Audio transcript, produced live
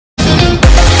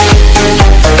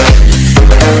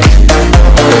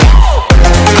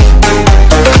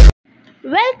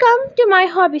my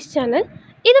Hobbies Channel.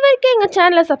 இது வரைக்கும் எங்கள்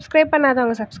சேனலை சப்ஸ்கிரைப்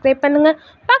பண்ணாதவங்க சப்ஸ்கிரைப் பண்ணுங்கள்.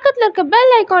 பக்கத்தில் இருக்க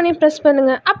பெல் ஐக்கானையும் ப்ரெஸ்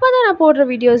பண்ணுங்கள். அப்போ தான் நான் போடுற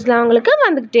வீடியோஸ்லாம் உங்களுக்கு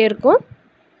வந்துக்கிட்டே இருக்கும்.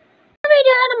 இந்த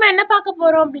வீடியோவில் நம்ம என்ன பார்க்க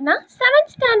போகிறோம் அப்படின்னா 7th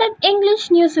ஸ்டாண்டர்ட் இங்கிலீஷ்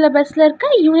நியூ சிலபஸில் இருக்க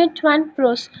யூனிட் 1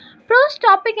 ப்ரோஸ்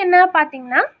டாபிக் என்ன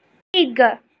பார்த்தீங்கன்னா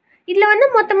ஈட்கா.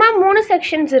 இதில் மொத்தமாக 3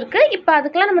 செக்ஷன்ஸ் இருக்குது. இப்போ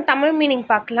அதுக்கெல்லாம் நம்ம தமிழ் மீனிங்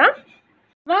பார்க்கலாம்.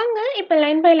 வாங்க இப்போ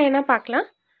லைன் பை லைனாக பார்க்கலாம்.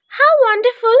 How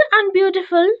wonderful and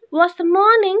beautiful was the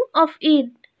morning of Eid.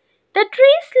 The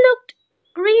trees looked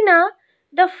greener,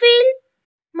 the field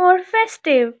more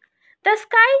festive. The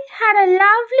sky had a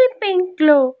lovely pink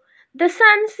glow. The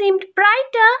sun seemed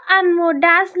brighter and more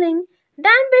dazzling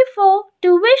than before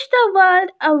to wish the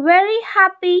world a very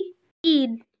happy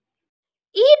Eid.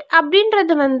 Eid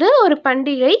அப்படின்றது ஒரு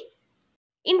பண்டிகை.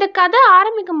 இந்த கதை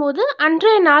ஆரம்பிக்கும் போது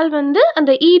அன்றைய நாள்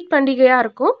அந்த ஈத் பண்டிகையாக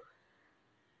இருக்கும்.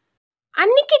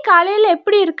 அன்னைக்கு காலையில்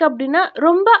எப்படி இருக்குது அப்படின்னா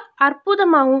ரொம்ப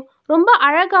அற்புதமாகவும் ரொம்ப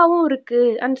அழகாகவும்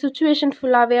இருக்குது அந்த சுச்சுவேஷன்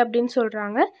ஃபுல்லாகவே அப்படின்னு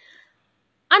சொல்கிறாங்க.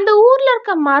 அந்த ஊரில்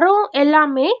இருக்க மரம்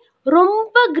எல்லாமே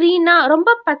ரொம்ப க்ரீனாக ரொம்ப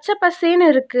பச்சை பசேன்னு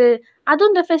இருக்குது.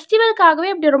 அதுவும் இந்த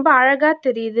ஃபெஸ்டிவலுக்காகவே அப்படி ரொம்ப அழகாக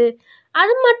தெரியுது.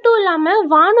 அது மட்டும் இல்லாமல்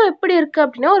வானம் எப்படி இருக்குது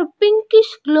அப்படின்னா ஒரு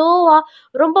பிங்கிஷ் க்ளோவாக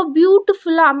ரொம்ப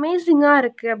பியூட்டிஃபுல்லாக அமேசிங்காக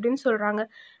இருக்குது அப்படின்னு சொல்கிறாங்க.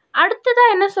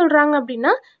 அடுத்ததாக என்ன சொல்கிறாங்க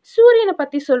அப்படின்னா சூரியனை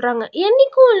பற்றி சொல்கிறாங்க.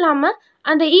 என்றைக்கும் இல்லாமல்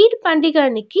அந்த ஈத் பண்டிகை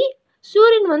அன்னைக்கு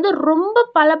சூரியன் ரொம்ப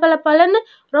பளபளன்னு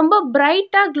ரொம்ப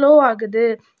பிரைட்டாக க்ளோ ஆகுது.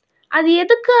 அது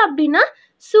எதுக்கு அப்படின்னா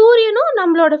சூரியனும்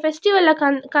நம்மளோட ஃபெஸ்டிவலில்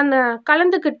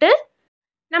கலந்துக்கிட்டு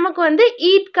நமக்கு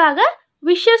ஈத்காக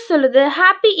விஷஸ் சொல்லுது.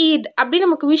 ஹாப்பி ஈத் அப்படின்னு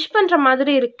நமக்கு விஷ் பண்ணுற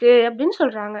மாதிரி இருக்குது அப்படின்னு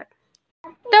சொல்கிறாங்க.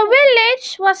 The village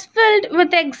was filled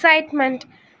with excitement.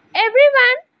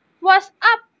 Everyone was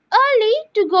up early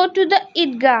to go to the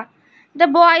Eidgah. The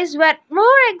boys were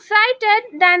more excited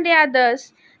than the others.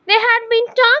 They had been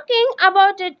talking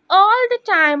about it all the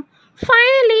time.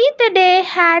 Finally, the day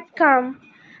had come.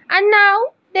 And now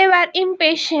they were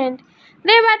impatient.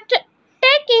 They were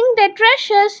taking their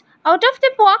treasures out of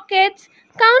their pockets,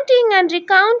 counting and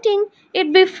recounting it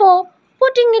before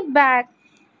putting it back.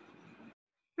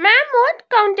 Mahmoud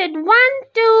counted 1,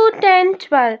 2, 10,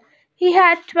 12. He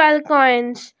had 12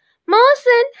 coins.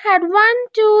 Mohsin had 1,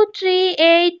 2, 3,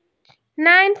 8,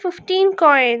 9, 15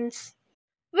 coins.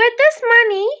 With this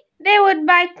money, they would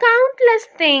buy countless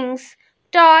things: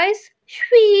 toys,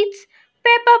 sweets,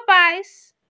 paper pies,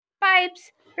 pipes,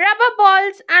 rubber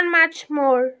balls and much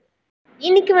more.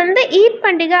 இன்னைக்கு ஈத்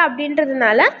பண்டிகை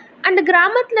அப்படின்றதுனால அந்த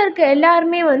கிராமத்தில் இருக்க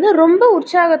எல்லாருமே ரொம்ப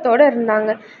உற்சாகத்தோடு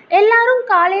இருந்தாங்க. எல்லாரும்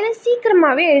காலையில்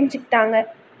சீக்கிரமாகவே எழுஞ்சிக்கிட்டாங்க.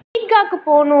 ஈத்காக்கு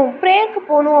போகணும், ப்ரேயருக்கு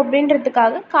போகணும்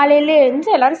அப்படின்றதுக்காக காலையிலே எழுந்து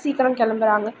எல்லாரும் சீக்கிரம்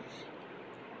கிளம்புறாங்க.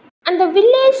 அந்த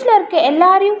வில்லேஜில் இருக்க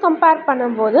எல்லாரையும் கம்பேர்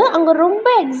பண்ணும்போது அங்கே ரொம்ப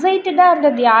எக்ஸைட்டடாக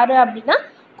இருந்தது யார் அப்படின்னா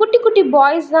குட்டி குட்டி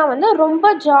பாய்ஸ் தான்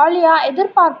ரொம்ப ஜாலியாக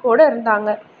எதிர்பார்ப்போடு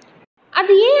இருந்தாங்க.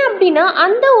 அது ஏன் அப்படின்னா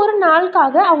அந்த ஒரு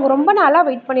நாளுக்காக அவங்க ரொம்ப நாளாக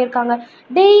வெயிட் பண்ணியிருக்காங்க.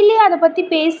 டெய்லி அதை பற்றி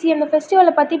பேசி அந்த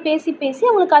ஃபெஸ்டிவலை பற்றி பேசி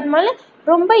அவங்களுக்கு அது மேலே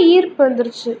ரொம்ப ஈர்ப்பு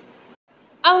வந்துருச்சு.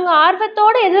 அவங்க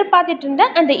ஆர்வத்தோடு எதிர்பார்த்துட்டு இருந்த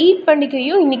அந்த ஈத்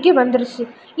பண்டிகையும் இன்றைக்கி வந்துருச்சு.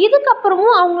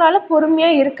 இதுக்கப்புறமும் அவங்களால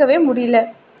பொறுமையாக இருக்கவே முடியல.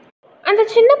 அந்த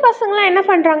சின்ன பசங்களாம் என்ன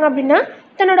பண்ணுறாங்க அப்படின்னா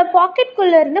தன்னோட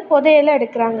பாக்கெட்குள்ளே இருந்து புதையலை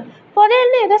எடுக்கிறாங்க.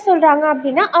 புதையல்னு எதை சொல்கிறாங்க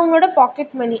அப்படின்னா அவங்களோட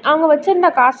பாக்கெட் மணி, அவங்க வச்சுருந்த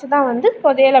காசு தான்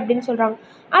புதையல் அப்படின்னு சொல்கிறாங்க.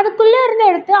 அதுக்குள்ளே இருந்து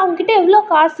எடுத்து அவங்கக்கிட்ட எவ்வளோ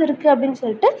காசு இருக்குது அப்படின்னு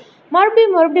சொல்லிட்டு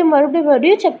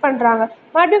மறுபடியும் செக் பண்ணுறாங்க.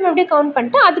 மறுபடியும் கவுண்ட்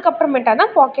பண்ணிட்டு அதுக்கப்புறமேட்டா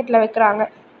தான் பாக்கெட்டில் வைக்கிறாங்க.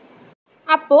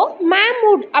 அப்போது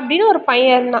மேமூட் அப்படின்னு ஒரு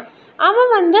பையன் இருந்தான்.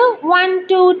 அவன் 1,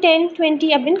 2, 10, 20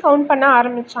 அப்படின்னு கவுண்ட் பண்ண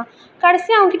ஆரம்பித்தான். கடைசி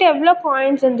அவங்ககிட்ட எவ்வளோ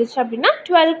காயின்ஸ் இருந்துச்சு அப்படின்னா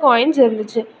 12 காயின்ஸ்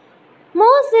இருந்துச்சு.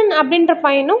 மோசின் அப்படின்ற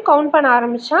பையனும் கவுண்ட் பண்ண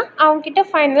ஆரம்பித்தான். அவங்ககிட்ட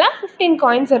ஃபைனலாக 15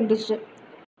 காயின்ஸ் இருந்துச்சு.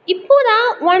 இப்போது தான்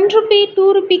 1 ரூபி 2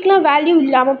 ரூபிக்கெலாம் வேல்யூ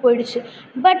இல்லாமல் போயிடுச்சு.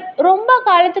 பட் ரொம்ப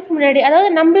காலத்துக்கு முன்னாடி, அதாவது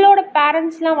நம்மளோட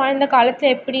பேரண்ட்ஸ்லாம் வாழ்ந்த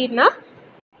காலத்தில் எப்படின்னா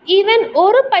ஈவன்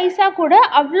ஒரு பைசா கூட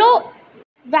அவ்வளோ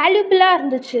வேல்யூபிளாக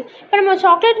இருந்துச்சு. இப்போ நம்ம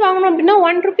சாக்லேட் வாங்கணும் அப்படின்னா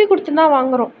 1 ரூபி கொடுத்து தான்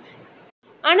வாங்குகிறோம்.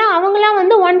 ஆனால் அவங்களாம்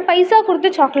 1 பைசா கொடுத்து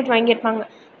சாக்லேட் வாங்கியிருப்பாங்க.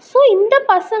 ஸோ இந்த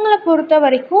பசங்களை பொறுத்த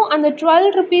வரைக்கும் அந்த 12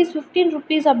 ருபீஸ் 15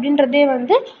 ருபீஸ் அப்படின்றதே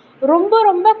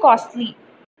ரொம்ப காஸ்ட்லி.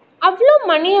 அவ்வளோ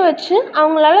மணியை வச்சு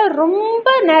அவங்களால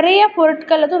ரொம்ப நிறைய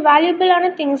பொருட்கள், அதுவும் வேல்யூபிளான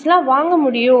திங்ஸ்லாம் வாங்க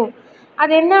முடியும்.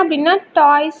 அது என்ன அப்படின்னா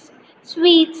toys,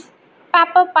 sweets,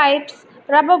 paper pipes,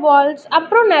 rubber balls,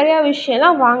 அப்புறம் நிறையா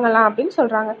விஷயம்லாம் வாங்கலாம் அப்படின்னு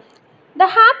சொல்கிறாங்க. The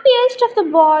happiest of the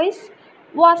boys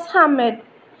was Hamid.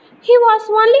 He was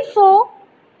only 4,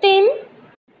 thin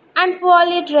and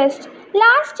poorly dressed.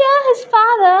 Last year his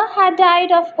father had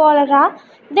died of cholera.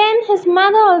 Then his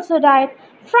mother also died.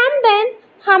 From then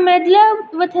Hamid lived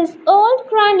with his old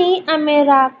granny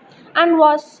Amira and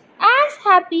was as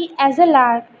happy as a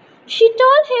lark. She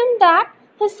told him that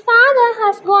his father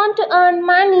has gone to earn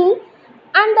money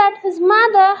and that his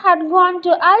mother had gone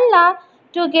to Allah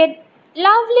to get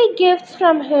lovely gifts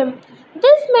from him.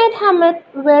 This made Hamid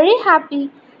very happy.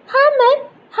 Hamid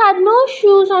had no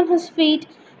shoes on his feet.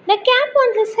 The cap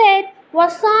on his head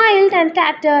was soiled and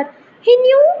tattered. He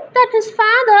knew that his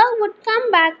father would come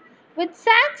back with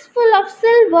sacks full of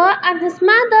silver and his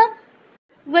mother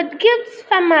with gifts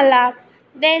from Allah.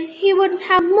 Then he would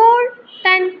have more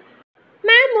than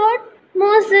Mahmud,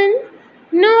 Mohsin,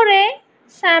 Noore,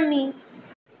 Sami.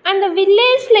 அந்த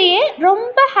வில்லேஜ்லேயே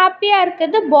ரொம்ப ஹாப்பியாக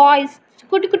இருக்கிறது boys,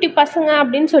 குட்டி குட்டி பசங்க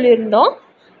அப்படின்னு சொல்லியிருந்தோம்.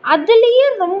 அதுலேயே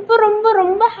ரொம்ப ரொம்ப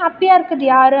ரொம்ப ஹாப்பியாக இருக்கிறது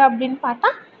யார் அப்படின்னு பார்த்தா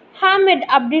ஹாமிட்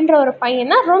அப்படின்ற ஒரு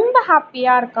பையனா ரொம்ப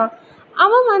ஹாப்பியாக இருக்கான்.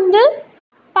 அவன்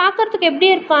பார்க்குறதுக்கு எப்படி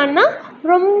இருப்பான்னா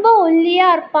ரொம்ப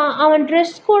ஒல்லியாக இருப்பான். அவன்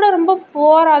ட்ரெஸ் கூட ரொம்ப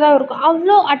போராக தான் இருக்கும்,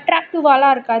 அவ்வளோ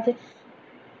அட்ராக்டிவாலாம் இருக்காது.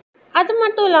 அது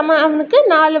மட்டும் இல்லாமல் அவனுக்கு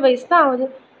 4 வயசு தான் ஆகுது.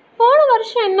 போன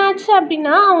வருஷம் என்னாச்சு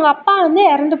அப்படின்னா அவங்க அப்பா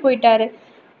இறந்து போயிட்டாரு.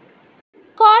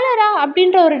 காலரா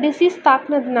அப்படின்ற ஒரு டிசீஸ்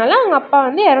தாக்குனதுனால அவங்க அப்பா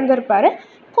இறந்துருப்பாரு.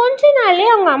 கொஞ்ச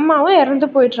நாள்லேயே அவங்க அம்மாவும் இறந்து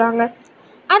போயிடுறாங்க.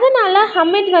 அதனால்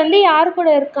ஹமீத் யார் கூட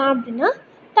இருக்கான் அப்படின்னா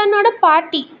தன்னோட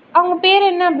பாட்டி, அவங்க பேர்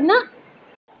என்ன அப்படின்னா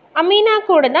அமீனா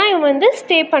கூட தான் இவன்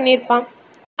ஸ்டே பண்ணியிருப்பான்.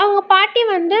 அவங்க பாட்டி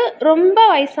ரொம்ப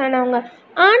வயசானவங்க.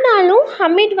 ஆனாலும்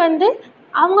ஹமீத்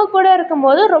அவங்க கூட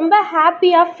இருக்கும்போது ரொம்ப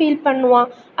ஹாப்பியாக ஃபீல்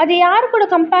பண்ணுவான். அது யார் கூட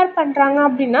கம்பேர் பண்ணுறாங்க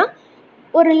அப்படின்னா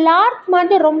ஒரு லார்க்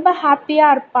மாதிரி ரொம்ப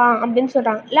ஹாப்பியாக இருப்பான் அப்படின்னு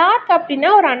சொல்கிறாங்க. லார்க் அப்படின்னா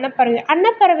ஒரு அன்னப்பறவை.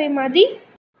 அன்னப்பறவை மாதிரி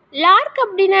லார்க்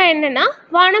அப்படின்னா என்னென்னா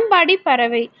வானம்பாடி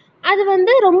பறவை.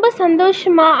 அது ரொம்ப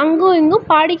சந்தோஷமாக அங்கும் இங்கும்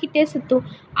பாடிக்கிட்டே சுற்றும்.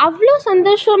 அவ்வளோ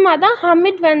சந்தோஷமாக தான்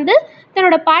ஹமீத்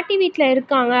தன்னோட பாட்டி வீட்டில்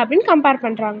இருக்காங்க அப்படின்னு கம்பேர்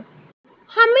பண்ணுறாங்க.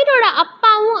 ஹமீதோட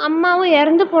அப்பாவும் அம்மாவும்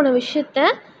இறந்து போன விஷயத்த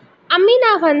அமீனா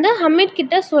ஹமீத்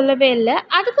கிட்ட சொல்லவே இல்லை.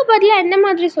 அதுக்கு பதிலாக என்ன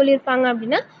மாதிரி சொல்லியிருப்பாங்க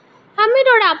அப்படின்னா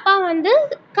ஹமீதோட அப்பா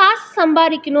காசு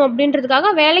சம்பாதிக்கணும்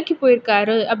அப்படின்றதுக்காக வேலைக்கு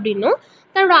போயிருக்காரு அப்படின்னும்,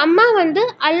 தன்னோட அம்மா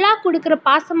அல்லாஹ் கொடுக்குற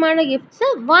பாசமான கிஃப்ட்ஸை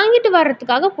வாங்கிட்டு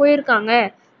வர்றதுக்காக போயிருக்காங்க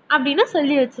அப்படின்னு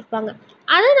சொல்லி வச்சுருப்பாங்க.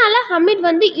 அதனால்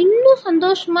ஹமீத் இன்னும்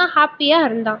சந்தோஷமாக ஹாப்பியாக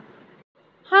இருந்தான்.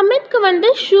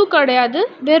 ஹமீத்க்கு ஷூ கிடையாது,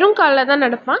 வெறும் காலில் தான்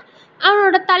நடப்பான்.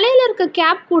 அவனோட தலையில் இருக்க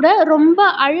கேப் கூட ரொம்ப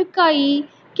அழுக்காகி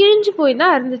கிழிஞ்சு போய்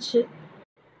தான் இருந்துச்சு.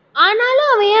 ஆனாலும்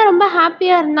அவன் ஏன் ரொம்ப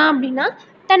ஹாப்பியாக இருந்தான் அப்படின்னா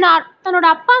தன்னோட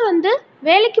அப்பா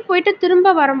வேலைக்கு போயிட்டு திரும்ப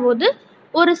வரும்போது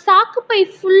ஒரு சாக்குப்பை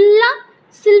ஃபுல்லாக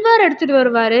சில்வர் எடுத்துகிட்டு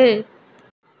வருவார்.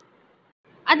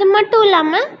 அது மட்டும்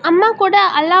இல்லாமல் அம்மா கூட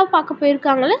அல்லாஹ் பார்க்க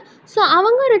போயிருக்காங்களே, ஸோ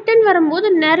அவங்க ரிட்டர்ன் வரும்போது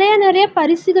நிறைய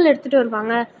பரிசுகள் எடுத்துகிட்டு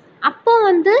வருவாங்க. அப்போ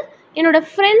என்னோடய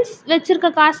ஃப்ரெண்ட்ஸ்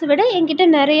வச்சுருக்க காசை விட என்கிட்ட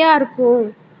நிறையா இருக்கும்.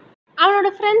 அவனோட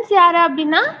ஃப்ரெண்ட்ஸ் யார்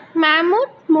அப்படின்னா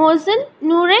மஹமூத், மோசன்,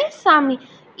 நூரே, சாமி.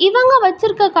 இவங்க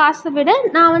வச்சுருக்க காசை விட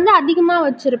நான் அதிகமாக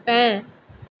வச்சுருப்பேன்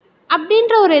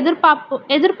அப்படின்ற ஒரு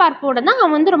எதிர்பார்ப்போடு தான்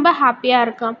அவன் ரொம்ப ஹாப்பியாக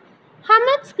இருக்கான்.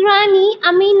 Hamid's granny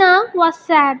Amina was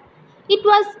sad. It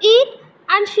was Eid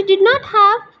and she did not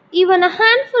have even a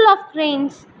handful of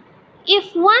grains. If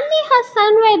only her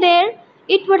son were there,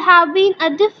 it would have been a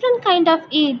different kind of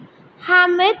Eid.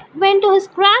 Hamid went to his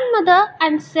grandmother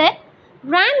and said,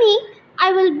 "Granny,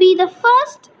 I will be the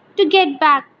first to get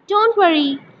back. Don't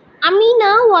worry."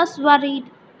 Amina was worried.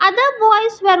 Other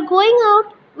boys were going out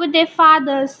with their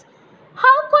fathers.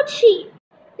 How could she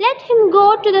let him go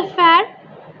to the fair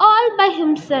all by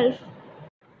himself?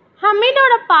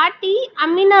 ஹமீதோட பாட்டி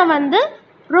அமீனா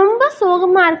ரொம்ப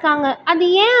சோகமாக இருக்காங்க. அது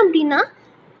ஏன் அப்படின்னா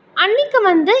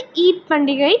அன்னைக்கு ஈத்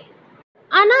பண்டிகை.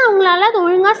 ஆனால் அவங்களால அதை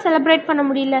ஒழுங்காக செலிப்ரேட் பண்ண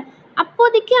முடியல.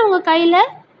 அப்போதைக்கு அவங்க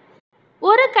கையில்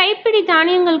ஒரு கைப்பிடி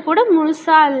தானியங்கள் கூட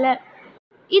முழுசாக இல்லை.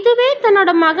 இதுவே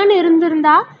தன்னோட மகன்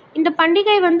இருந்திருந்தா இந்த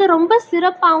பண்டிகை ரொம்ப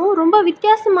சிறப்பாகவும் ரொம்ப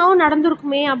வித்தியாசமாகவும்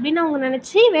நடந்திருக்குமே அப்படின்னு அவங்க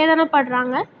நினச்சி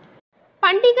வேதனைப்படுறாங்க.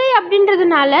 பண்டிகை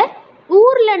அப்படின்றதுனால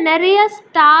ஊரில் நிறைய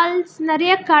ஸ்டால்ஸ்,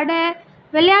 நிறைய கடை,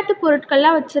 விளையாட்டு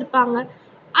பொருட்கள்லாம் வச்சுருப்பாங்க.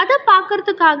 அதை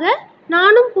பார்க்குறதுக்காக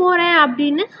நானும் போகிறேன்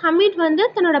அப்படின்னு ஹமீத்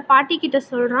தன்னோட பாட்டிக்கிட்ட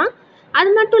சொல்கிறான். அது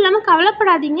மட்டும் இல்லாமல்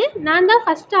கவலைப்படாதீங்க, நான் தான்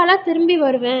ஃபஸ்ட் ஆளாக திரும்பி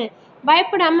வருவேன்,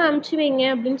 பயப்படாமல் அனுப்பிச்சி வைங்க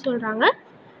அப்படின்னு சொல்கிறாங்க.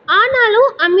 ஆனாலும்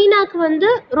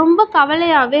அமீனாவுக்கு ரொம்ப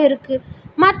கவலையாகவே இருக்குது.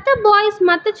 மற்ற பாய்ஸ்,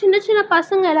 மற்ற சின்ன சின்ன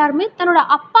பசங்க எல்லாருமே தன்னோட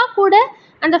அப்பா கூட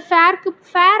அந்த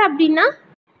ஃபேர் அப்படின்னா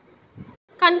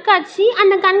கண்காட்சி,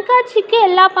 அந்த கண்காட்சிக்கு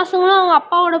எல்லா பசங்களும் அவங்க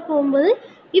அப்பாவோட போகும்போது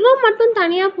இவன் மட்டும்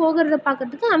தனியாக போகிறத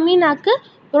பார்க்கறதுக்கு அமீனாவுக்கு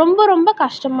ரொம்ப ரொம்ப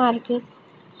கஷ்டமாக இருக்குது.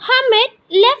 Hamid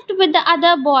left with the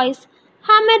other boys.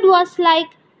 Hamid was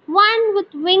like one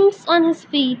with wings on his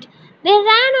feet. They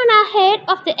ran on ahead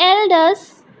of the elders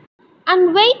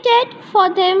and waited for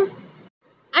them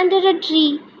under a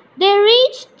tree. They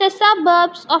reached the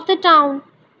suburbs of the town.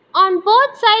 On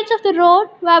both sides of the road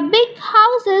were big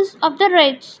houses of the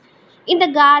rich. In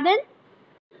the garden,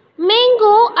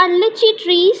 Mango and lychee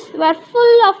trees were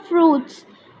full of fruits.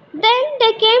 Then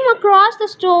they came across the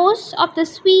stores of the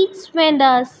sweets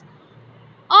vendors,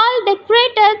 all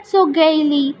decorated so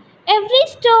gaily. Every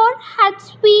store had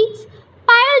sweets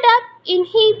piled up in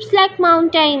heaps like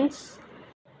mountains.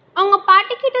 அவங்க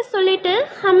பாட்டிக்கிட்ட சொல்லிட்டு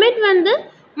ஹமித் வந்து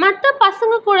மற்ற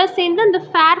பசங்க கூட சேர்ந்து அந்த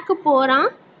ஃபேருக்கு போகிறான்.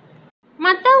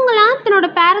 மற்றவங்களாம் தன்னோட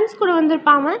பேரண்ட்ஸ் கூட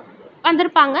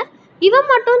வந்திருப்பாங்க. இவன்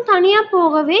மட்டும் தனியாக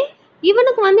போகவே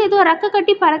இவனுக்கு வந்து ஏதோ ரெக்க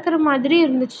கட்டி பறக்கிற மாதிரி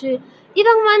இருந்துச்சு.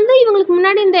 இவங்களுக்கு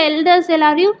முன்னாடி இந்த எல்டர்ஸ்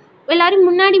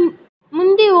எல்லாரையும்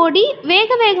முந்தி ஓடி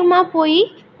வேகமாக போய்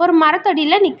ஒரு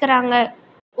மரத்தடியில் நிற்கிறாங்க.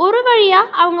 ஒரு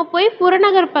வழியாக அவங்க போய்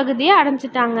புறநகர் பகுதியை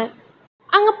அடைஞ்சிட்டாங்க.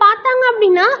 அங்கே பார்த்தாங்க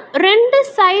அப்படின்னா 2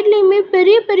 சைட்லேயுமே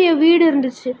பெரிய பெரிய வீடு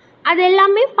இருந்துச்சு. அது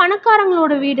எல்லாமே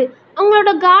பணக்காரங்களோட வீடு.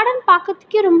 அவங்களோட கார்டன்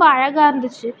பார்க்கறதுக்கே ரொம்ப அழகாக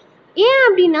இருந்துச்சு. ஏன்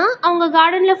அப்படின்னா அவங்க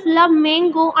கார்டனில் ஃபுல்லாக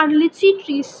மேங்கோ அண்ட் லிச்சி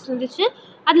ட்ரீஸ் இருந்துச்சு.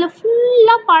 அதில்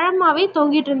ஃபுல்லாக பழமாகவே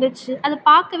தொங்கிட்டு இருந்துச்சு. அது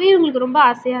பார்க்கவே இவங்களுக்கு ரொம்ப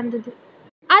ஆசையாக இருந்தது.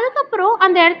 அதுக்கப்புறம்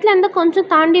அந்த இடத்துலேருந்து கொஞ்சம்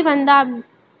தாண்டி வந்தா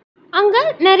அங்கே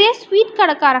நிறைய ஸ்வீட்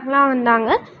கடைக்காரங்களாம் வந்தாங்க.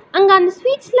 அங்கே அந்த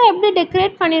ஸ்வீட்ஸில் எப்படி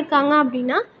டெக்கரேட் பண்ணியிருக்காங்க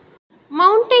அப்படின்னா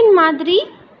மவுண்டைன் மாதிரி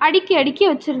அடுக்கி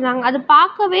வச்சுருந்தாங்க. அது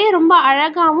பார்க்கவே ரொம்ப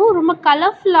அழகாகவும் ரொம்ப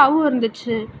கலர்ஃபுல்லாகவும்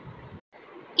இருந்துச்சு.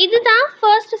 இதுதான்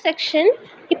ஃபர்ஸ்ட் செக்ஷன்.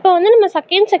 இப்போ வந்து நம்ம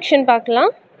செகண்ட் செக்ஷன்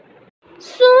பார்க்கலாம்.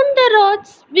 Soon the roads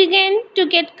began to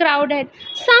get crowded.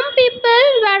 Some people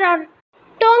were on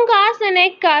tongas and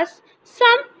eidgahs,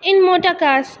 some in motor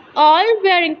cars, all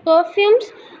wearing perfumes,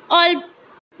 all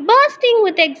bursting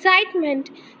with excitement.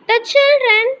 The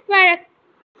children were a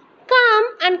calm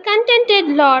and contented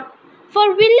lot. For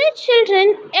village children,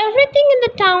 everything in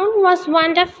the town was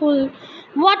wonderful.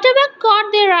 Whatever caught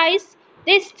their eyes,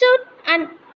 they stood and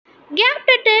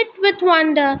gaped at it with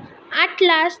wonder. At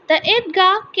last, the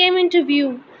Eidgah came into view.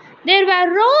 There were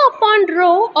row upon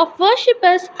row of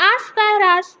worshippers as far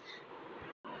as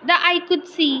the eye could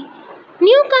see.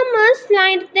 Newcomers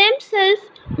lined themselves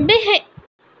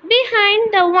behind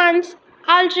the ones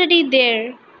already there.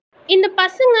 இந்த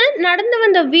பசங்க நடந்து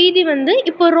வந்த வீதி வந்து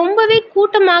இப்போ ரொம்பவே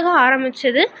கூட்டமாக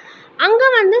ஆரம்பிச்சது. அங்கே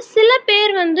வந்து சில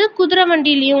பேர் வந்து குதிரை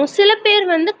வண்டிலையும் சில பேர்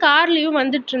வந்து கார்லேயும்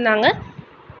வந்துட்டு இருந்தாங்க.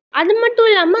 அது மட்டும்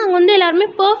இல்லாமல் அங்கே வந்து எல்லாருமே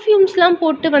பர்ஃப்யூம்ஸ்லாம்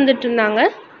போட்டு வந்துட்டு இருந்தாங்க.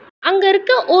 அங்கே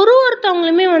இருக்க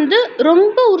ஒருத்தவங்களுமே வந்து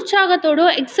ரொம்ப உற்சாகத்தோட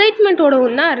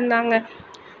எக்ஸைட்மெண்ட்டோடவும் தான் இருந்தாங்க.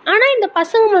 ஆனால் இந்த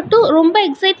பசங்க மட்டும் ரொம்ப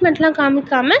எக்ஸைட்மெண்ட்லாம்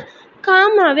காமிக்காமல்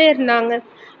காமாகவே இருந்தாங்க.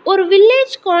 ஒரு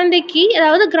வில்லேஜ் குழந்தைக்கு,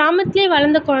 அதாவது கிராமத்திலே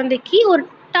வளர்ந்த குழந்தைக்கு ஒரு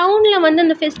டவுனில் வந்து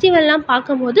அந்த ஃபெஸ்டிவல்லாம்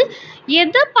பார்க்கும்போது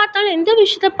எதை பார்த்தாலும் எந்த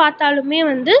விஷயத்த பார்த்தாலுமே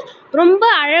வந்து ரொம்ப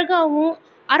அழகாகவும்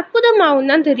அற்புதமாகவும்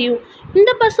தான் தெரியும்.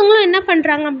 இந்த பசங்களும் என்ன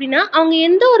பண்ணுறாங்க அப்படின்னா அவங்க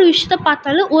எந்த ஒரு விஷயத்த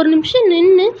பார்த்தாலும் ஒரு நிமிஷம்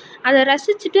நின்று அதை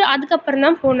ரசிச்சுட்டு அதுக்கப்புறம்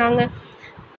தான் போனாங்க.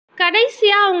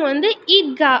 கடைசியாக அவங்க வந்து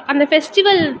ஈத்கா அந்த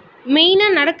ஃபெஸ்டிவல்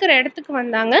மெயினாக நடக்கிற இடத்துக்கு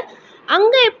வந்தாங்க.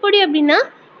 அங்கே எப்படி அப்படின்னா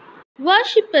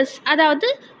வர்ஷிப்பர்ஸ், அதாவது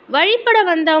வழிபட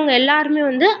வந்தவங்க எல்லாருமே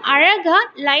வந்து அழகாக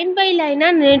லைன் பை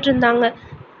லைனாக நின்றுட்டு இருந்தாங்க.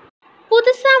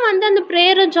 புதுசாக வந்து அந்த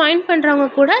ப்ரேயரை ஜாயின் பண்ணுறவங்க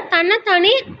கூட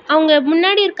தன்னைத்தானே அவங்க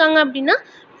முன்னாடி இருக்காங்க அப்படின்னா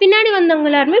பின்னாடி வந்தவங்க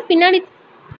எல்லாருமே பின்னாடி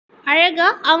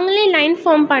அழகாக அவங்களே லைன்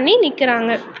ஃபார்ம் பண்ணி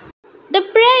நிற்கிறாங்க. The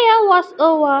prayer was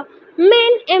over.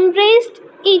 Men embraced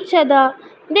each other.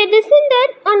 They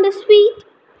descended on the sweet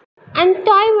and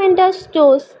toy vendor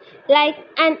stores like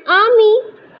an army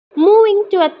moving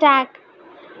to attack.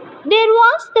 There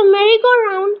was the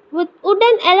merry-go-round with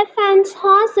wooden elephants,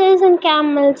 horses and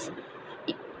camels.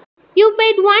 You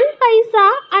paid 1 paisa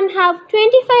and have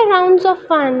 25 rounds of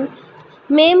fun.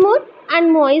 Mahmud and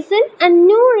Moisin and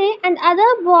Noore and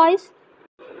other boys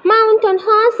mount on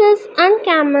horses and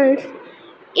camels.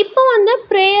 இப்போ வந்து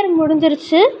prayer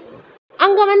முடிஞ்சிருச்சு.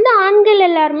 அங்கே வந்து ஆண்கள்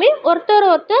எல்லாருமே ஒருத்தர்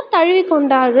தழுவி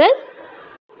கொண்டார்கள்.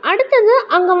 அடுத்தது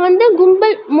அங்கே வந்து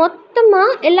கும்பல்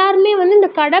மொத்தமாக எல்லாருமே வந்து இந்த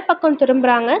கடை பக்கம்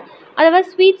திரும்புகிறாங்க. அதாவது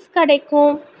ஸ்வீட்ஸ்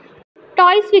கடைக்கும்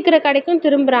டாய்ஸ் விற்கிற கடைக்கும்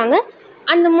திரும்புகிறாங்க.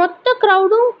 அந்த மொத்த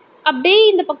க்ரௌடும் அப்படியே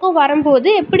இந்த பக்கம் வரும்போது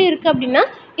எப்படி இருக்குது அப்படின்னா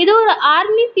ஏதோ ஒரு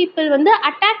ஆர்மி பீப்புள் வந்து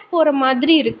அட்டாக் போகிற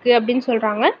மாதிரி இருக்குது அப்படின்னு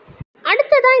சொல்கிறாங்க.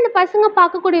 அடுத்ததாக இந்த பசங்க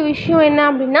பார்க்கக்கூடிய விஷயம் என்ன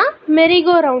அப்படின்னா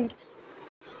மெரிகோ ரவுண்ட்.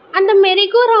 அந்த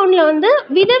மெரிகோ ரவுண்டில் வந்து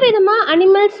விதவிதமாக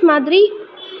அனிமல்ஸ் மாதிரி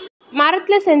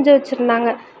மரத்தில் செஞ்சு வச்சுருந்தாங்க.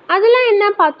 அதெல்லாம் என்ன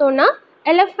பார்த்தோன்னா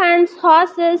எலஃபண்ட்ஸ்,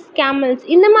 ஹார்சஸ், கேமல்ஸ்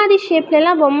இந்த மாதிரி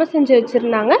ஷேப்லலாம் பொம்மை செஞ்சு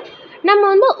வச்சுருந்தாங்க. நம்ம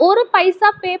வந்து 1 பைசா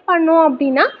பே பண்ணோம்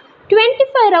அப்படின்னா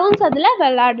 25 ரவுண்ட்ஸ் அதில்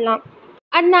விளாடலாம்.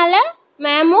 அதனால்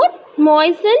மேமூட்,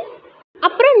 மொய்சின்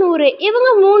அப்புறம் நூறு இவங்க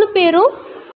 3 பேரும்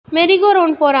மெரிகோ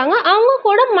ரவுண்ட் போகிறாங்க. அவங்க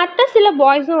கூட மற்ற சில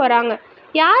பாய்ஸும் வராங்க.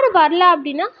 யார் வரல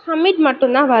அப்படின்னா ஹமித்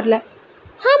மட்டும்தான் வரல.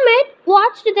 Hamid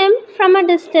watched them from a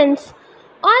distance.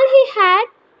 All he had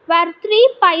were 3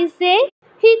 paise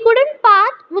He couldn't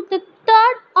part with a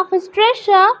third of his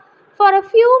treasure for a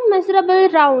few miserable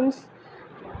rounds.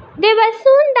 They were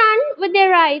soon done with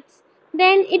their rides.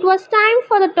 Then it was time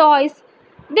for the toys.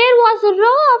 There was a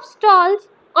row of stalls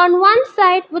on one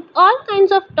side with all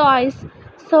kinds of toys: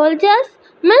 soldiers,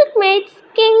 milkmaids,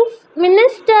 kings,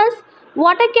 ministers,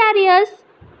 water carriers,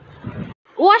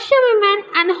 washerwomen,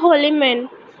 and holy men.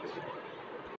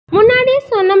 முன்னாடியே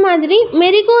சொன்ன மாதிரி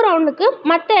மெரிகோ ரவுண்டுக்கு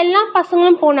மற்ற எல்லா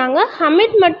பசங்களும் போனாங்க.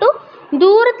 ஹமிட் மட்டும்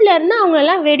தூரத்தில் இருந்து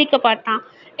அவங்களெல்லாம் வேடிக்கை பார்த்தான்.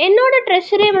 என்னோட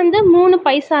ட்ரெஷரே 3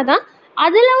 பைசா தான்.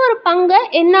 அதில் ஒரு பங்கை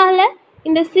என்னால்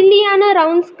இந்த சில்லியான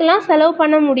ரவுண்ட்ஸ்க்கெலாம் செலவு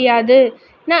பண்ண முடியாது.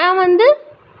 நான்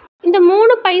இந்த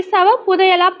 3 பைசாவை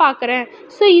புதையலாக பார்க்குறேன்.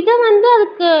 ஸோ இதை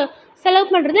அதுக்கு செலவு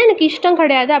பண்ணுறது எனக்கு இஷ்டம்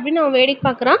கிடையாது அப்படின்னு அவன் வேடிக்கை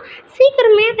பார்க்குறான்.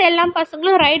 சீக்கிரமே அது எல்லா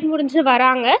பசங்களும் ரைட் முடிஞ்சு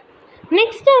வராங்க.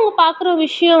 நெக்ஸ்ட்டு அவங்க பார்க்குற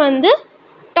விஷயம்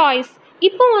டாய்ஸ்.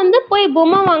 இப்போ போய்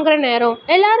பொம்மை வாங்குகிற நேரம்.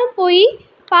 எல்லோரும் போய்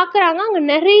பார்க்குறாங்க. அங்கே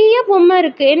நிறைய பொம்மை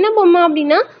இருக்குது. என்ன பொம்மை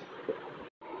அப்படின்னா,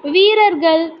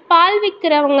 வீரர்கள், பால்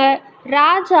விற்கிறவங்க,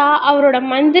 ராஜா, அவரோட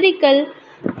மந்திரிகள்,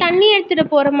 தண்ணி எடுத்துகிட்டு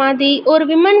போகிற மாதிரி, ஒரு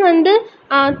விமன்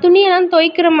துணியெல்லாம்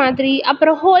துவைக்கிற மாதிரி,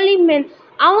 அப்புறம் ஹோலி மென்,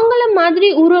 அவங்கள மாதிரி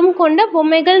உருவம் கொண்ட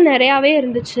பொம்மைகள் நிறையாவே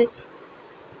இருந்துச்சு.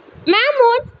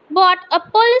 Mahmoud bought a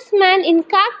policeman in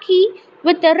khaki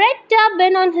with a red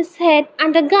turban on his head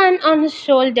and a gun on his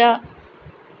shoulder.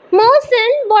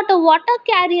 Mohsen bought a water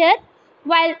carrier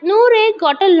while Noore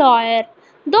got a lawyer.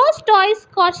 Those toys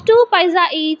cost 2 paisa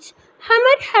each.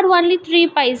 Hamid had only 3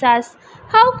 paisas.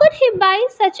 How could he buy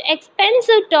such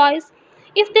expensive toys?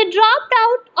 If they dropped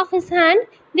out of his hand,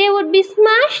 they would be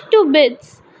smashed to bits.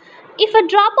 If a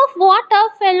drop of water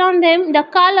fell on them, the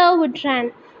color would run.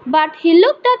 But he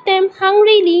looked at them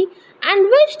hungrily and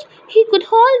wished he could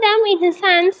hold them in his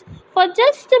hands for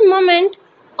just a moment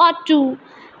or two.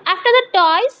 After the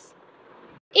toys,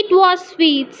 it was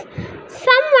sweets.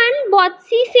 Someone bought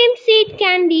sesame seed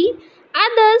candy,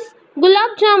 others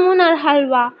gulab jamun or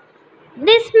halwa.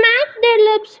 They smacked their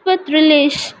lips with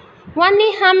relish.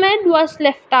 Only Hamid was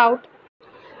left out.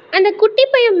 அந்த குட்டி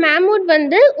பையன் மேமூட்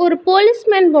ஒரு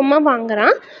policeman பொம்மை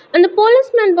வாங்குறான். அந்த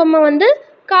policeman பொம்மை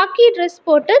காக்கி dress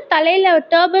போட்டு தலையில்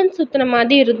டர்பன் சுற்றின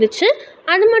மாதிரி இருந்துச்சு.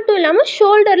 அது மட்டும் இல்லாமல்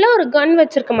ஷோல்டரில் ஒரு கன்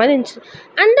வச்சுருக்க மாதிரி இருந்துச்சு.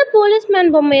 அந்த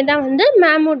போலீஸ்மேன் பொம்மையை தான்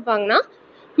மேமூட் வாங்கினான்.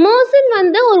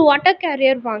 மோசன் ஒரு வாட்டர்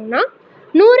கேரியர் வாங்கினான்.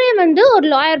 நூரே ஒரு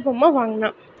லாயர் பொம்மை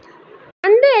வாங்கினான்.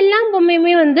 அந்த எல்லா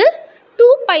பொம்மையுமே 2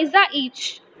 பைசா ஈச்.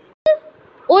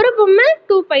 ஒரு பொம்மை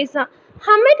 2 பைசா.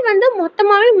 ஹமிட்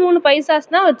மொத்தமாகவே 3 பைசாஸ்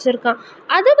தான் வச்சுருக்கான்.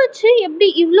 அதை வச்சு எப்படி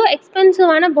இவ்வளோ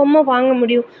எக்ஸ்பென்சிவான பொம்மை வாங்க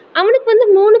முடியும்? அவனுக்கு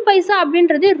 3 பைசா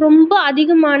அப்படின்றது ரொம்ப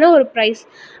அதிகமான ஒரு ப்ரைஸ்.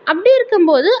 அப்படி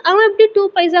இருக்கும்போது அவன் எப்படி 2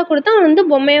 பைசா கொடுத்தா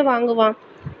அவன் பொம்மையை வாங்குவான்?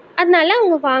 அதனால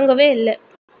அவங்க வாங்கவே இல்லை.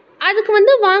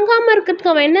 அதுக்கு வாங்காமல்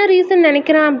இருக்கிறதுக்கு அவன் என்ன ரீசன்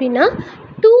நினைக்கிறான் அப்படின்னா,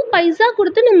 2 பைசா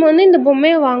கொடுத்து நம்ம இந்த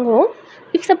பொம்மையை வாங்குவோம்.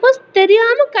 இஃப் சப்போஸ்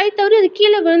தெரியாமல் கை தவறி அது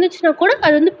கீழே விழுந்துச்சுன்னா கூட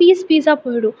அது பீஸாக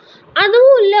போயிடும்.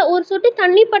 அதுவும் இல்லை, ஒரு சொட்டு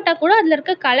தண்ணி பட்டால் கூட அதில்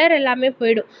இருக்க கலர் எல்லாமே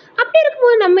போயிடும். அப்படி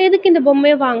இருக்கும்போது நம்ம எதுக்கு இந்த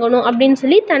பொம்மையை வாங்கணும் அப்படின்னு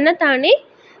சொல்லி தன்னைத்தானே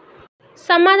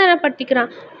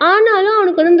சமாதானப்படுத்திக்கிறான். ஆனாலும்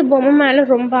அவனுக்கு இந்த பொம்மை மேலே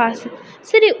ரொம்ப ஆசை.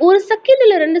 சரி, 1 செகண்ட்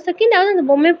இல்லை 2 செகண்டாவது அந்த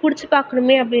பொம்மையை பிடிச்சி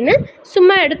பார்க்கணுமே அப்படின்னு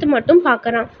சும்மா எடுத்து மட்டும்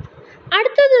பார்க்குறான்.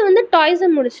 அடுத்தது டாய்ஸை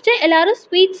முடிச்சுட்டு எல்லோரும்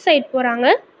ஸ்வீட் சைட் போகிறாங்க.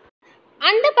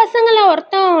 அந்த பசங்களை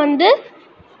ஒருத்தவன்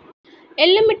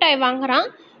எள்ளு மிட்டாய் வாங்குறான்.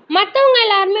 மற்றவங்க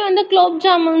எல்லாருமே குலோப்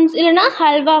ஜாமுன்ஸ் இல்லைனா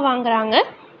ஹல்வா வாங்குறாங்க.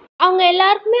 அவங்க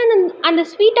எல்லாருக்குமே அந்த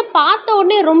ஸ்வீட்டை பார்த்த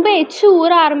உடனே ரொம்ப எச்சு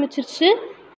ஊற ஆரம்பிச்சிருச்சு.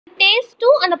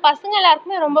 டேஸ்ட்டும் அந்த பசங்க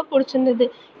எல்லாருக்குமே ரொம்ப பிடிச்சிருந்தது.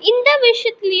 இந்த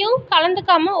விஷயத்துலேயும்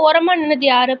கலந்துக்காமல் ஓரமாக நின்னது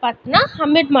யார் பார்த்தோன்னா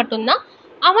ஹமிட் மட்டும்தான்.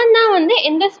 அவன் தான்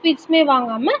எந்த ஸ்வீட்ஸுமே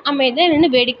வாங்காமல் அமைதியாக நின்று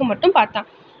வேடிக்கை மட்டும் பார்த்தான்.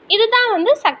 இதுதான்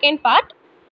செகண்ட் பார்ட்.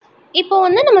 இப்போ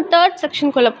நம்ம தேர்ட்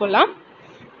செக்ஷனுக்குள்ளே போகலாம்.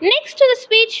 Next to the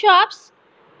sweet shops,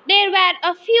 there were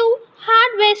a few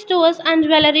hardware stores and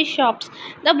jewelry shops.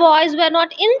 The boys were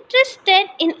not interested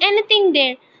in anything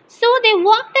there, so they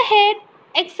walked ahead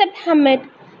except Hamid.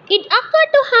 It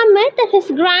occurred to Hamid that his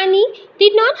granny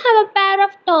did not have a pair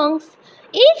of tongs.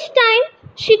 Each time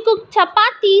she cooked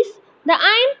chapatis, the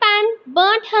iron pan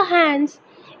burnt her hands.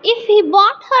 If he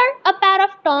bought her a pair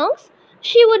of tongs,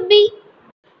 she would be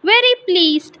very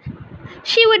pleased.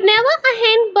 She would never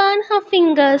again burn her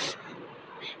fingers.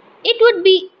 It would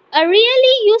be a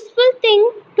really useful thing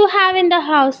to have in the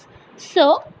house. So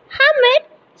Hamid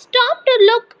stopped to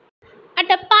look at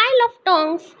a pile of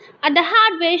tongs at the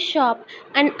hardware shop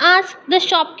and asked the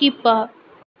shopkeeper,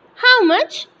 "How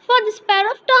much for this pair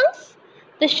of tongs?"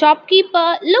 The shopkeeper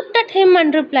looked at him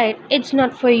and replied, "It's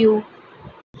not for you."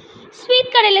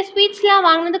 Sweet கடையில் ஸ்வீட்ஸ்லாம்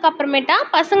வாங்கினதுக்கு அப்புறமேட்டா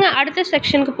பசங்க அடுத்த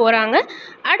செக்ஷனுக்கு போகிறாங்க.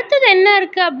 அடுத்தது என்ன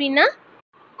இருக்குது அப்படின்னா,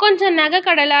 கொஞ்சம் நகை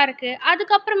கடைலாம் இருக்குது.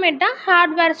 அதுக்கப்புறமேட்டா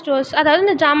ஹார்ட்வேர் ஸ்டோர்ஸ், அதாவது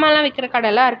இந்த ஜாமான்லாம் விற்கிற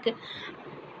கடைலாம் இருக்குது.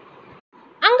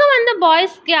 அங்கே வந்து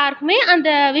பாய்ஸ்க்கு யாருக்குமே அந்த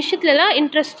விஷயத்துலலாம்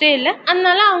இன்ட்ரெஸ்டே இல்லை.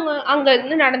 அதனால அவங்க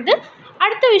அங்கேருந்து நடந்து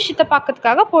அடுத்த விஷயத்த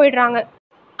பார்க்கறதுக்காக போயிடுறாங்க.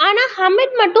 ஆனால்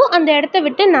ஹமீத் மட்டும் அந்த இடத்த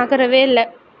விட்டு நகரவே இல்லை.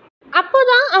 அப்போ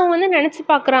தான் அவன் வந்து நினச்சி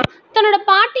பார்க்குறான், தன்னோட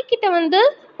பாட்டிக்கிட்ட வந்து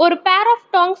ஒரு பேர் ஆஃப்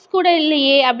டாங்ஸ் கூட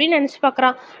இல்லையே அப்படின்னு நினச்சி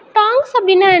பார்க்குறான். டாங்ஸ்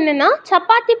அப்படின்னா என்னென்னா,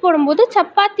 சப்பாத்தி போடும்போது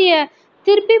சப்பாத்தியை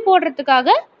திருப்பி போடுறதுக்காக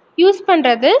யூஸ்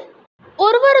பண்ணுறது.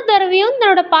 ஒரு தடவையும்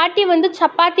தன்னோட பாட்டி வந்து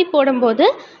சப்பாத்தி போடும்போது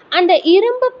அந்த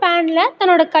இரும்பு பேனில்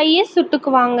தன்னோட கையை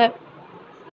சுட்டுக்குவாங்க.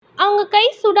 அவங்க கை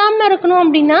சுடாமல் இருக்கணும்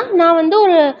அப்படின்னா நான் வந்து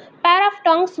ஒரு பேர் ஆஃப்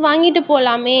டாங்ஸ் வாங்கிட்டு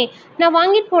போகலாமே, நான்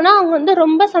வாங்கிட்டு போனால் அவங்க வந்து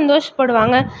ரொம்ப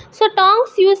சந்தோஷப்படுவாங்க. ஸோ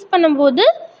டாங்ஸ் யூஸ் பண்ணும்போது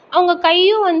அவங்க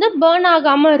கையும் வந்து பேர்ன்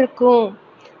ஆகாமல் இருக்கும்.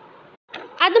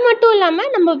 அது மட்டும்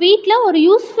இல்லாமல் நம்ம வீட்டில் ஒரு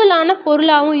யூஸ்ஃபுல்லான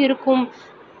பொருளாகவும் இருக்கும்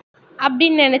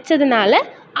அப்படின்னு நினச்சதுனால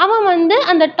அவன் வந்து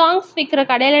அந்த டாங்ஸ் விற்கிற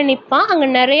கடையில் நிற்பான். அங்கே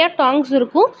நிறையா டாங்ஸ்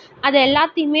இருக்கும். அதை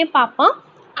எல்லாத்தையுமே பார்ப்பான்.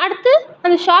 அடுத்து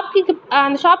அந்த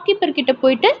ஷாப்கீப்பர்கிட்ட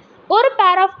போயிட்டு ஒரு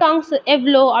பேர் ஆஃப் டாங்ஸ்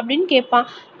எவ்வளோ அப்படின்னு கேட்பான்.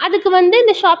 அதுக்கு வந்து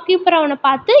இந்த ஷாப்கீப்பர் அவனை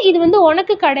பார்த்து இது வந்து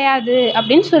உனக்கு கிடையாது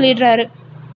அப்படின்னு சொல்லிடுறாரு.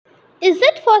 Is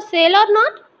it for sale R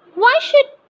not? Why should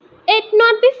it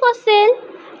not be for sale?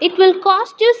 It will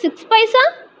cost you 6 paisa.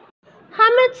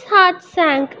 Hamid's heart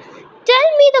sank. Tell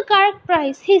me the correct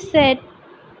price, he said.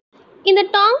 இந்த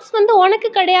டாங்ஸ் வந்து உனக்கு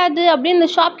கிடையாது அப்படின்னு இந்த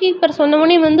ஷாப்கீப்பர்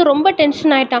சொன்னவொடனே வந்து ரொம்ப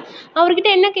டென்ஷன் ஆகிட்டான். அவர்கிட்ட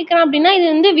என்ன கேட்குறான் அப்படின்னா, இது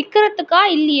வந்து விற்கிறதுக்கா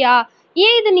இல்லையா,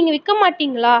 ஏன் இதை நீங்கள் விற்க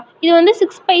மாட்டிங்களா, இது வந்து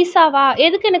 6 பைசாவா,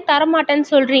 எதுக்கு எனக்கு தரமாட்டேன்னு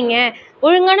சொல்கிறீங்க,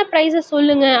 ஒழுங்கான ப்ரைஸை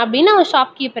சொல்லுங்கள் அப்படின்னு அவன்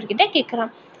ஷாப்கீப்பர்கிட்ட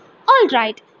கேட்குறான். All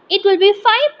right, it will be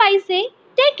 5 paise,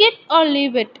 take it or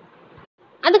leave it.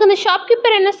 அதுக்கு அந்த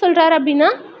ஷாப்கீப்பர் என்ன சொல்கிறாரு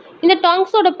அப்படின்னா, இந்த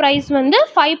டாங்ஸோட ப்ரைஸ் வந்து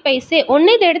 5 பைசே,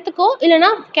 ஒன்று இதை எடுத்துக்கோ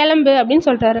இல்லைனா கிளம்பு அப்படின்னு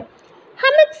சொல்கிறாரு.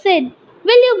 Hamid said,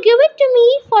 will you give it to me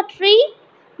for free?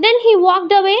 Then he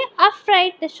walked away,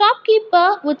 afraid the shopkeeper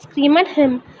would scream at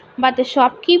him. But the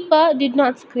shopkeeper did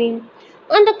not scream.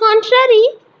 On the contrary,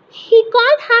 he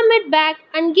called Hamid back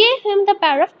and gave him the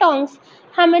pair of tongs.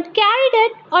 Hamid carried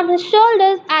it on his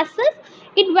shoulders as if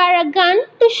it were a gun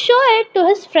to show it to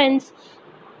his friends.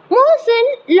 Mohsin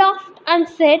laughed and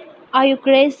said, are you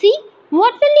crazy?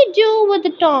 What will you do with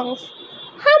the tongs?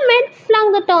 Hamid flung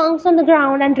the tongs on the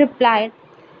ground and replied,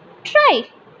 try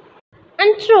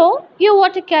and throw your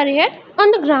water carrier on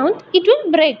the ground, it will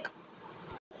break.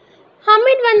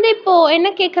 Hamid வந்து இப்போது என்ன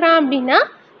கேட்குறான் அப்படின்னா,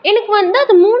 எனக்கு வந்து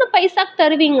அது 3 பைசாக்கு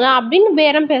தருவீங்களா அப்படின்னு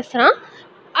பேரம் பேசுகிறான்.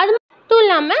 அது மட்டும்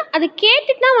இல்லாமல் அது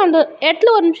கேட்டுட்டு தான் அந்த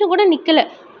இடத்துல ஒரு நிமிஷம் கூட நிற்கலை,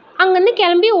 அங்கேருந்து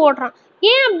கிளம்பி ஓடுறான்.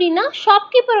 ஏன் அப்படின்னா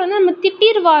ஷாப்கீப்பர் வந்து நம்ம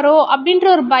திட்டிடுவாரோ அப்படின்ற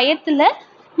ஒரு பயத்தில்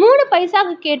 3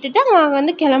 பைசாவுக்கு கேட்டுட்டு அவன்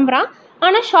வந்து கிளம்புறான்.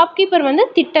 ஆனால் ஷாப்கீப்பர் வந்து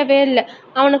திட்டவே இல்லை.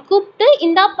 அவனை கூப்பிட்டு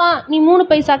இந்தாப்பா நீ 3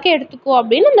 பைசாக்கே எடுத்துக்கோ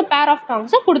அப்படின்னு அந்த பேர் ஆஃப்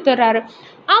டாங்ஸை கொடுத்துட்றாரு.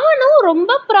 அவனும்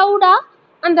ரொம்ப ப்ரௌடாக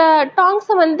அந்த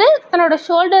டாங்ஸை வந்து தன்னோட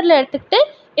ஷோல்டரில் எடுத்துக்கிட்டு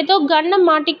ஏதோ கன்னை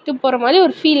மாட்டிக்கிட்டு போகிற மாதிரி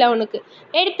ஒரு ஃபீல் அவனுக்கு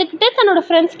எடுத்துக்கிட்டு தன்னோட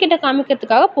ஃப்ரெண்ட்ஸ் கிட்ட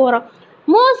காமிக்கிறதுக்காக போகிறான்.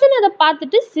 மோசன் அதை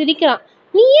பார்த்துட்டு சிரிக்கிறான்.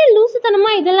 நீ ஏன்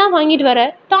லூசுத்தனமாக இதெல்லாம் வாங்கிட்டு வர,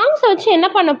 டாங்ஸை வச்சு என்ன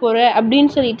பண்ண போகிற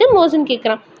அப்படின்னு சொல்லிட்டு மோசன்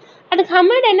கேட்குறான். அதுக்கு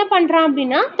ஹமீத் என்ன பண்ணுறான்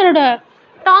அப்படின்னா, தன்னோட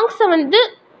டாங்ஸை வந்து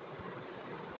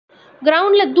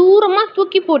கிரவுண்டில் தூரமாக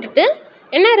தூக்கி போட்டுட்டு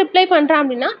என்ன ரிப்ளை பண்ணுறான்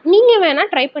அப்படின்னா, நீங்கள்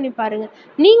வேணால் ட்ரை பண்ணி பாருங்கள்,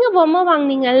 நீங்கள் பொம்மை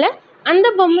வாங்கினீங்கல்ல அந்த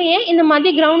பொம்மையை இந்த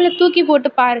மாதிரி கிரவுண்டில் தூக்கி போட்டு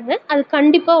பாருங்கள், அது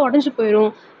கண்டிப்பாக உடஞ்சி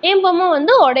போயிடும், என் பொம்மை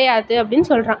வந்து உடையாது அப்படின்னு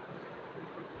சொல்கிறான்.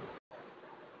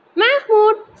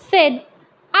 Mahmoud said,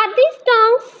 are these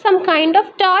tongs some kind of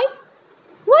toy?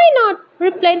 Why not,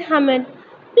 replied Hamid.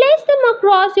 Place them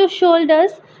across your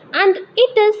shoulders and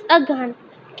it is a gun.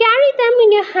 Carry them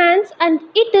in your hands and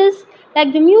it is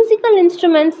like the musical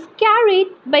instruments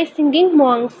carried by singing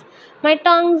monks. My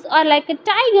tongues are like a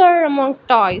tiger among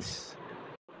toys.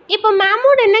 இப்போ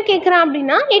மேமோட் என்ன கேட்குறான்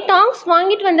அப்படின்னா, நீ tongs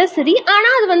வாங்கிட்டு வந்த சரி,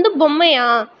 ஆனால் அது வந்து பொம்மையா,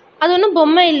 அது ஒன்றும்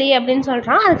பொம்மை இல்லையே அப்படின்னு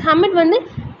சொல்கிறான். அதுக்கு ஹமீத் வந்து,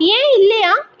 ஏன்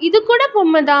இல்லையா, இது கூட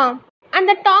பொம்மை தான்,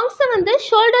 அந்த டாங்ஸை வந்து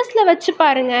ஷோல்டர்ஸில் வச்சு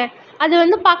பாருங்க, அது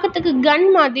வந்து பார்க்கறதுக்கு கன்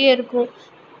மாதிரியே இருக்கும்,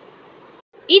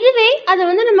 இதுவே அதை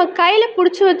வந்து நம்ம கையில்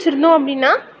பிடிச்சி வச்சுருந்தோம்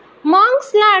அப்படின்னா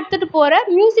மாங்ஸ்லாம் எடுத்துகிட்டு போகிற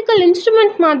மியூசிக்கல்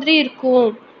இன்ஸ்ட்ருமெண்ட் மாதிரி இருக்கும்.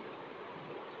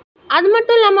 அது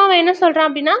மட்டும் இல்லாமல் அவன் என்ன சொல்கிறான்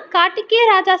அப்படின்னா, காட்டுக்கே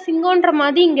ராஜா சிங்கோன்ற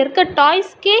மாதிரி இங்கே இருக்க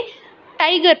டாய்ஸ்க்கே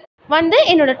டைகர் வந்து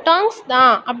என்னோட டாங்ஸ்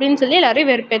தான் அப்படின்னு சொல்லி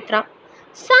எல்லாரையும் வெறுப்பேற்றுறான்.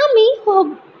 சாமி who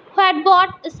had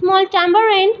bought a small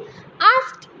tambourine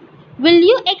asked, will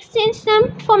you exchange them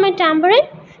for my tambourine?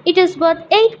 It is worth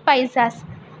 8 paisas.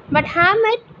 But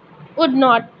Hamid would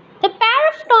not. The pair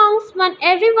of tongs won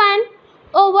everyone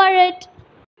over it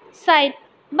side.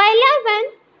 By 11,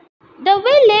 the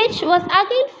village was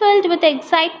again filled with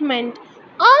excitement.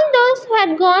 All those who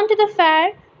had gone to the fair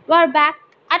were back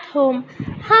at home.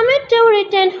 Hamid too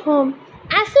returned home.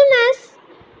 As soon as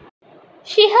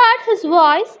she heard his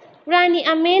voice, Granny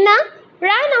Amina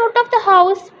ran out of the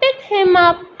house, picked him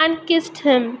up and kissed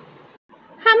him.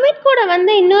 Hamid கூட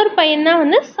வந்த இன்னொரு பையன் தான்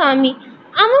வந்து சாமி.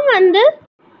 அவன்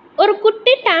ஒரு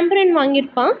குட்டி டேம்பரின்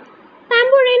வாங்கியிருப்பான்.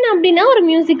 டேம்பரின் அப்படின்னா ஒரு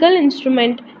மியூசிக்கல்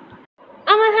இன்ஸ்ட்ருமெண்ட்.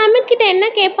 அவன் ஹமீத் கிட்ட என்ன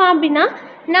கேட்பான் அப்படின்னா,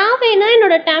 நான் வேணா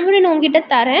என்னோட டேம்பரின் உங்ககிட்ட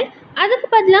தரேன், அதுக்கு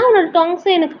பதிலாக உன்னோட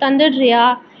டாங்ஸை எனக்கு தந்துடுறியா?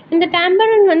 இந்த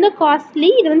டேம்பரின்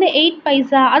காஸ்ட்லி, இது 8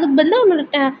 பைசா, அதுக்கு பதிலாக உன்னோட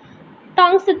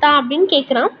டாங்ஸு தான் அப்படின்னு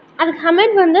கேட்குறான். அதுக்கு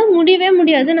ஹமீத் முடியவே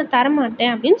முடியாது, நான்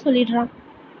தரமாட்டேன் அப்படின்னு சொல்லிடுறான்.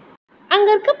 அங்கே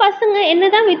இருக்க பசங்க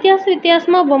என்னதான்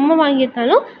வித்தியாசமாக பொம்மை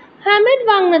வாங்கியிருந்தாலும் ஹமீத்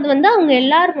வாங்கினது அவங்க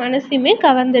எல்லார் மனசையுமே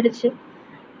கவர்ந்துடுச்சு.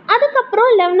 அதுக்கப்புறம்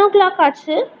 11 o'clock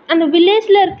ஆச்சு. அந்த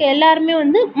வில்லேஜில் இருக்க எல்லாருமே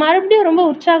மறுபடியும் ரொம்ப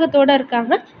உற்சாகத்தோடு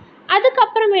இருக்காங்க.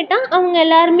 அதுக்கப்புறமேட்டா அவங்க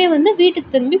எல்லாருமே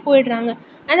வீட்டுக்கு திரும்பி போயிடுறாங்க.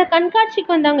 அந்த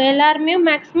கண்காட்சிக்கு வந்தவங்க எல்லாருமே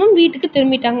மேக்ஸிமம் வீட்டுக்கு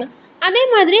திரும்பிட்டாங்க. அதே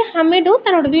மாதிரி ஹமீடும்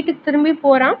தன்னோட வீட்டுக்கு திரும்பி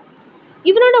போகிறான்.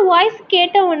 இவனோட வாய்ஸ்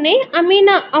கேட்ட உடனே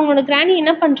அமீனா அவங்களோட கிராணி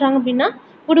என்ன பண்ணுறாங்க அப்படின்னா,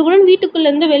 உடனுக்குடன்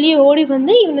வீட்டுக்குள்ளேருந்து வெளியே ஓடி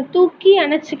இவனை தூக்கி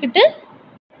அணைச்சிக்கிட்டு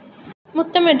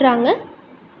முத்தமிடுறாங்க.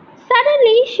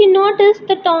 Suddenly she noticed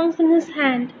the tongs in his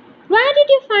hand. Where did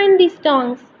you find these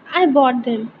tongs? I bought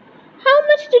them. How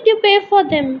much did you pay for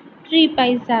them? 3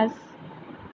 paisas.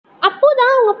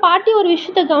 அப்போதான் அவங்க பாட்டி ஒரு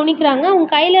விஷயத்தை கவனிக்கிறாங்க. அவங்க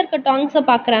கையில் இருக்க டாங்ஸை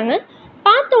பார்க்குறாங்க.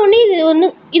 பார்த்த உடனே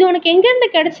இது உனக்கு எங்கேருந்து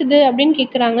கிடச்சிது அப்படின்னு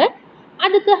கேட்குறாங்க.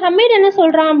 அதுக்கு ஹமீத் என்ன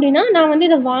சொல்கிறான் அப்படின்னா, நான்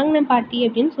இதை வாங்கினேன் பாட்டி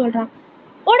அப்படின்னு சொல்கிறான்.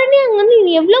 உடனே அவங்க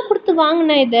இது எவ்வளோ கொடுத்து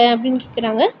வாங்கினேன் இதை அப்படின்னு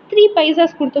கேட்குறாங்க. 3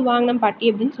 paisas கொடுத்து வாங்கினேன் பாட்டி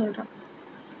அப்படின்னு சொல்கிறான்.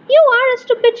 You are a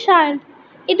stupid child.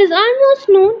 It is almost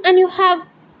noon and you have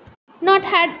not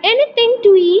had anything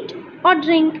to eat or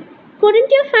drink.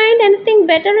 Couldn't you find anything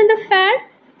better in the fair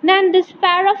than this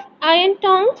pair of iron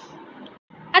tongs?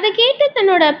 அதை கேட்டு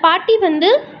தன்னோட பாட்டி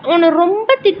அவனை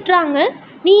ரொம்ப திட்டுறாங்க.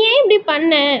 நீ ஏன் இப்படி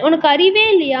பண்ண? உனக்கு அறிவே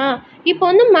இல்லையா?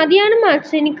 இப்போ மதியானம்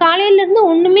ஆச்சு, நீ காலையிலேருந்து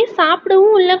ஒன்றுமே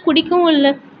சாப்பிடவும் இல்லை, குடிக்கவும்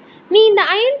இல்லை. நீ இந்த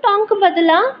அயன் டாங்க்கு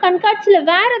பதிலாக கண்காட்சியில்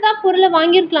வேறு ஏதாவது பொருளை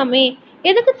வாங்கியிருக்கலாமே,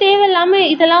 எதுக்கு தேவையில்லாமல்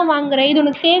இதெல்லாம் வாங்குற? இது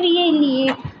உனக்கு தேவையே இல்லையே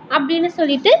அப்படின்னு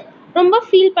சொல்லிட்டு ரொம்ப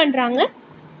ஃபீல் பண்ணுறாங்க.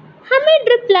 Hamid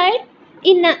replied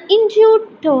in an injured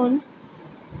tone,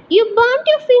 You burnt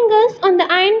your fingers on the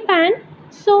iron pan,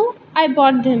 so I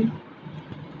bought them.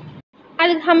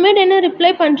 அதுக்கு ஹமீத் என்ன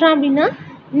ரிப்ளை பண்ணுறான் அப்படின்னா,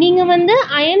 நீங்கள்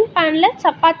அயன் பேனில்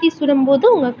சப்பாத்தி சுடும்போது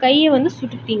உங்கள் கையை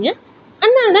சுட்டுட்டீங்க,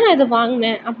 அதனால தான் நான் இதை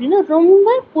வாங்கினேன் அப்படின்னு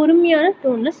ரொம்ப பொறுமையான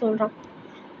டோனில் சொல்கிறான்.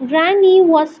 Granny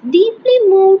was deeply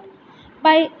moved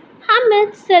by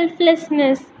Hamid's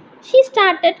selflessness. She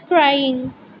started crying.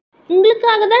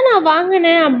 உங்களுக்காக தான் நான்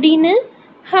வாங்கினேன் அப்படின்னு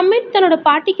ஹமீத் தன்னோட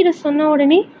பாட்டிக்கிட்ட சொன்ன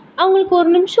உடனே அவங்களுக்கு ஒரு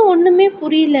நிமிஷம் ஒன்றுமே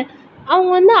புரியல.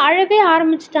 அவங்க அழவே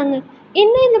ஆரம்பிச்சிட்டாங்க.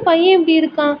 என்ன இந்த பையன் இப்படி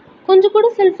இருக்கான், கொஞ்சம் கூட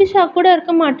செல்ஃபிஷாக கூட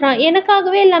இருக்க மாட்டான்,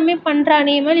 எனக்காகவே எல்லாமே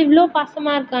பண்ணுறானே, என் மேலே இவ்வளோ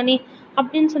பாசமாக இருக்கானே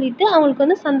அப்படின்னு சொல்லிட்டு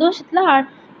அவங்களுக்கு சந்தோஷத்தில்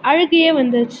அழுகையே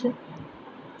வந்துருச்சு.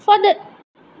 For the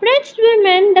wretched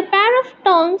women, the pair of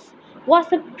tongs was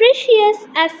as precious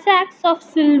as sacks of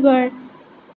silver.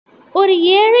 ஒரு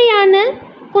ஏழையான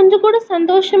கொஞ்சம் கூட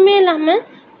சந்தோஷமே இல்லாமல்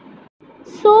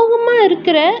சோகமாக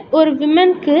இருக்கிற ஒரு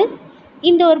விமனுக்கு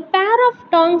இந்த ஒரு பேர் ஆஃப்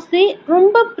டாங்ஸே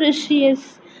ரொம்ப ப்ரெஷியஸ்.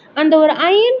 அந்த ஒரு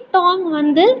அயன் டாங்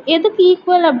எதுக்கு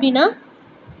ஈக்குவல் அப்படின்னா,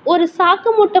 ஒரு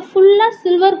சாக்கு மூட்டை ஃபுல்லாக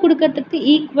சில்வர் கொடுக்கறதுக்கு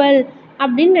ஈக்குவல்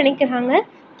அப்படின்னு நினைக்கிறாங்க.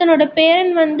 தன்னோட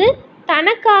பேரன்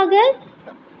தனக்காக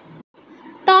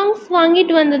டாங்ஸ்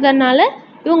வாங்கிட்டு வந்ததுனால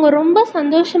இவங்க ரொம்ப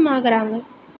சந்தோஷமாகறாங்க.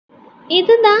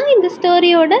 இதுதான் இந்த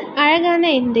ஸ்டோரியோட அழகான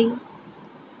எண்டிங்.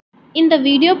 இந்த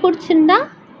வீடியோ பிடிச்சிருந்தா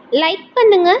லைக்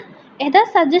பண்ணுங்கள்.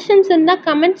 ஏதாவது சஜஷன்ஸ் இருந்தால்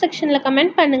கமெண்ட் செக்ஷனில்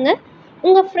கமெண்ட் பண்ணுங்கள்.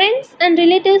 உங்கள் ஃப்ரெண்ட்ஸ் அண்ட்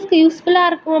ரிலேட்டிவ்ஸ்க்கு யூஸ்ஃபுல்லாக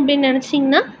இருக்கும் அப்படின்னு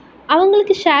நினச்சிங்கன்னா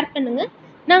அவங்களுக்கு ஷேர் பண்ணுங்கள்.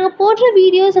 நாங்கள் போடுற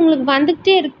வீடியோஸ் உங்களுக்கு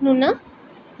வந்துக்கிட்டே இருக்கணும்னா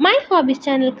மை ஹாபிஸ்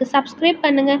சேனலுக்கு சப்ஸ்கிரைப்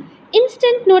பண்ணுங்கள்.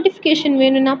 இன்ஸ்டன்ட் நோட்டிஃபிகேஷன்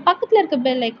வேணும்னா பக்கத்தில் இருக்க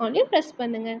பெல் ஐக்கானையும் ப்ரெஸ்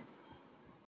பண்ணுங்கள்.